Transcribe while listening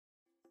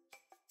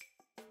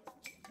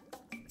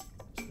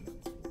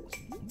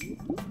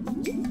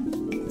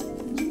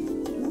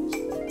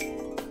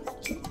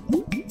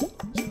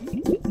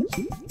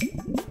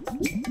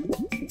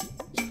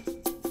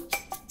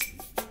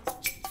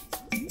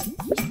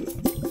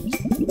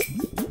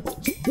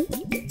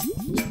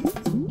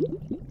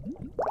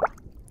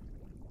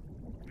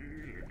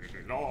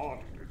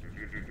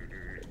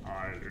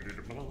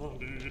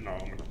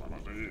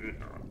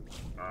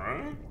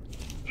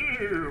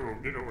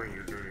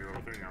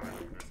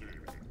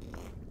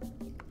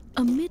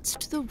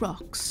Amidst the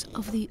rocks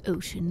of the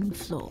ocean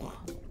floor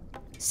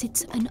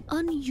sits an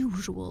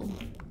unusual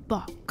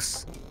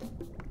box.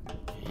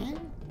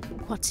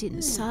 What's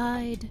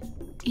inside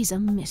is a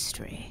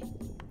mystery.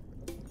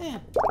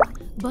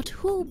 But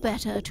who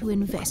better to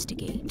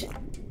investigate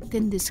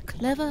than this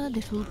clever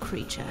little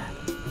creature?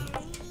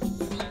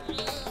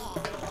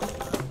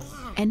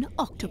 An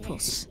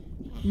octopus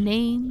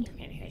named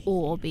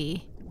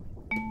Orbie.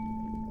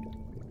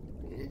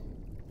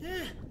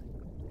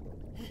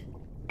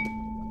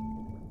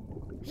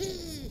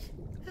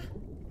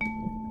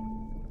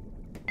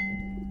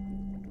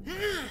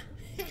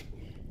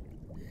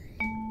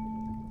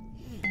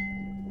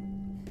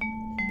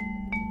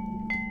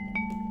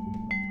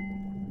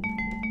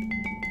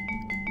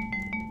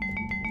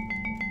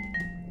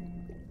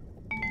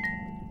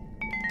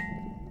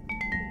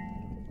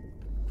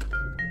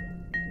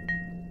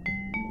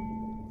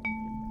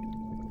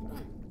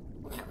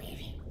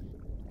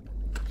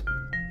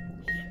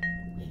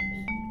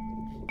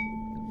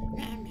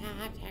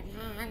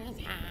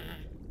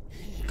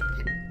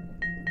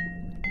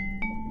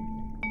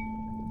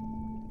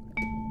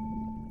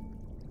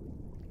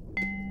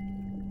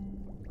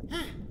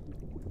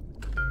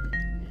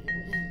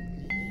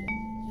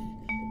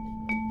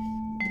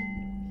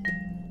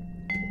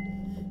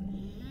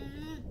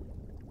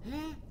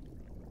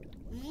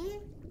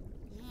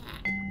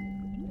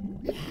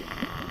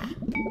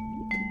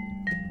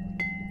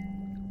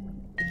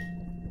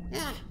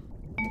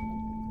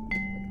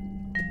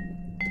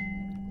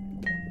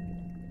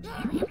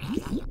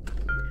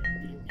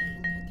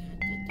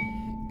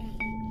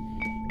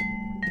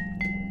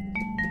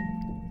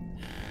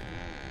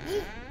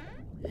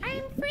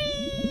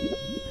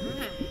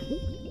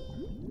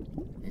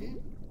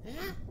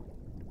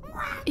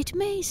 It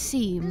may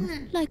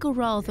seem like a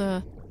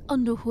rather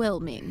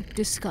underwhelming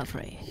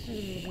discovery,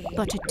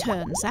 but it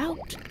turns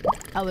out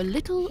our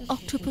little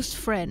octopus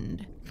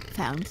friend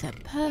found the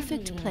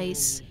perfect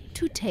place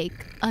to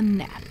take a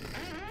nap.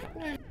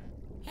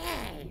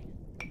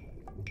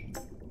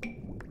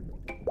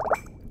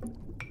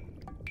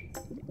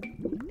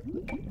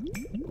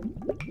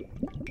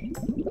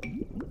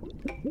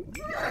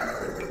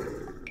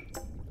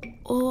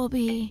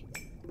 Orbie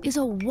is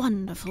a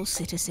wonderful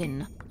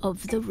citizen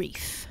of the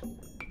reef,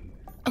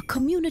 a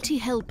community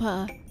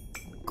helper,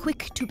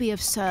 quick to be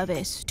of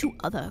service to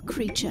other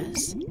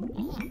creatures,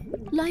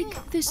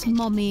 like this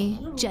mommy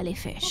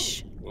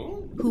jellyfish,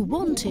 who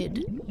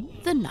wanted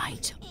the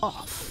night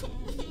off.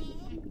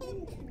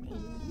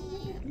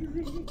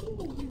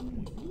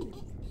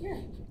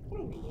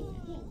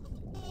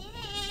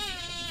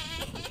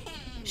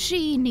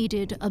 She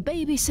needed a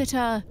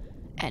babysitter,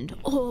 and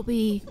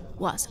Orbie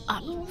was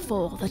up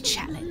for the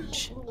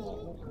challenge.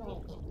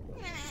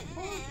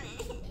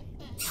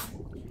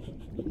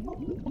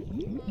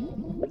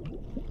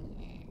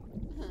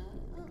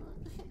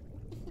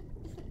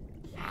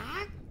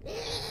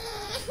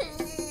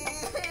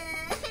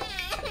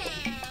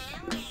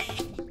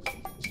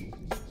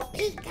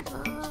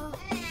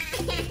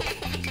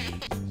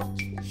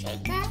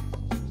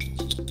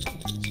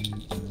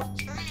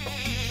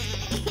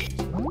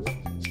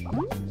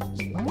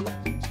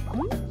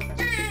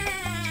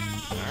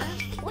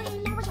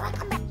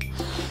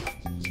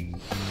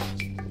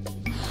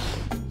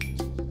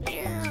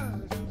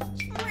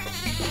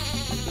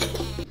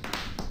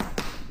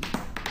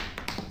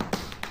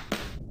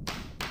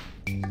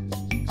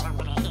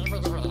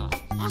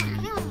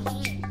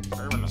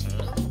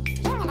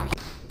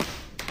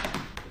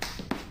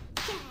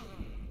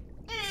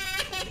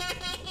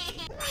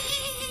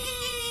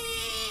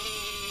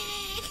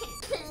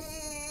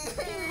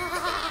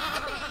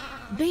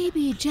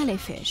 Baby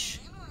jellyfish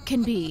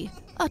can be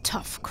a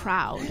tough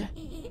crowd,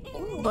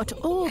 but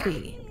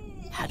Orbie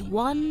had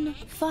one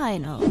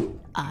final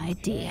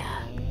idea.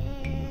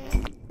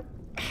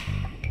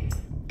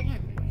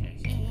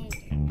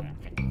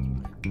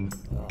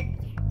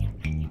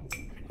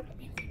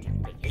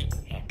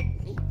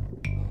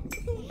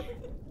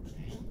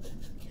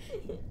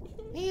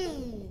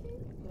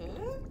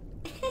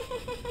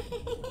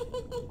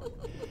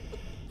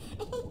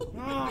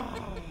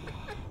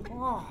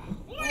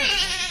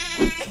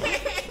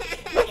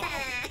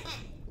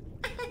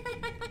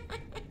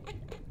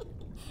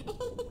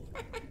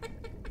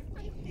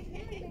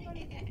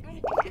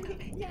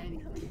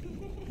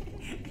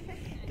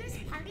 This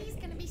party's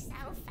gonna be so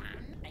fun.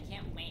 I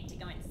can't wait to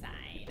go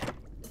inside.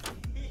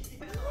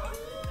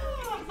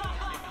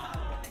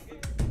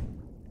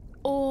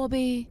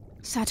 Orbie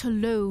sat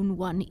alone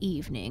one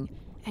evening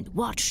and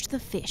watched the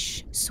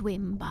fish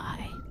swim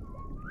by.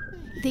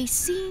 They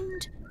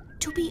seemed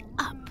to be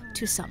up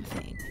to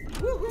something.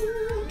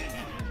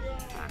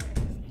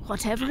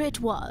 Whatever it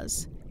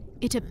was,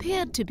 it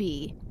appeared to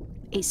be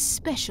a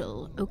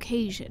special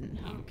occasion.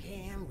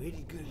 Okay, I'm ready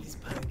to go to this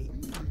party.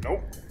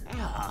 Nope.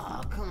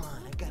 Oh, come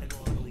on, I gotta go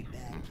all the way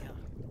back,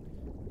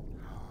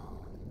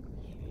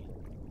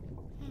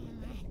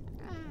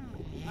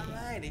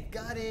 Alright, it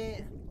got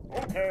it.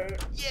 Okay.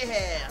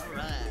 Yeah,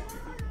 alright.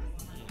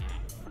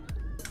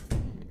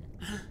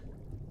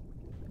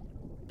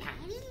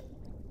 Party?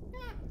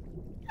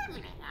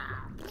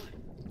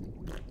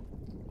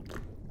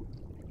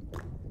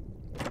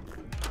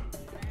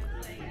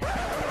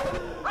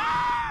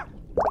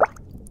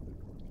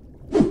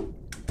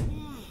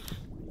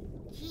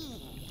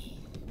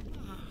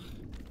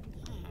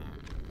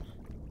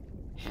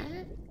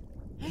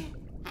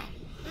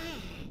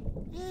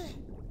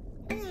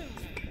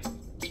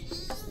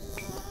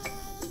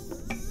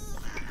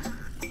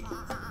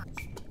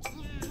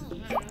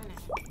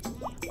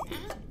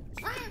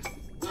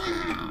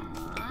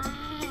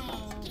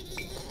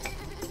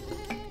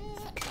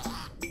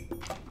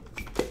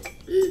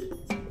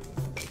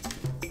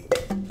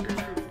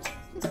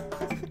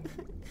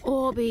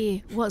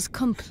 Orbie was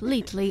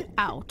completely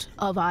out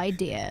of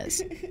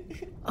ideas.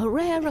 A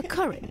rare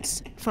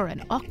occurrence for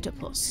an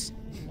octopus.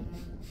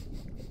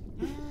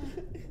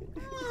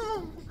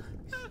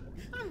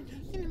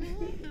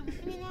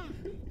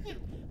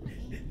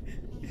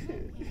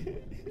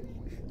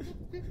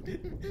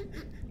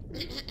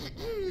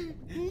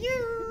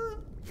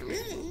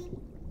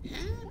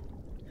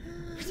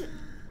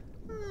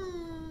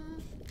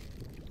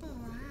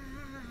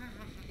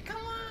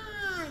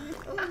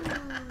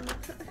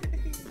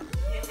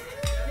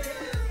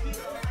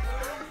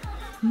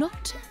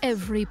 Not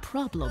every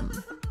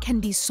problem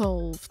can be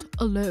solved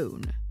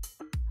alone.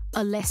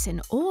 A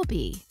lesson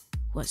Orbie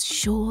was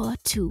sure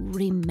to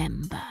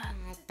remember.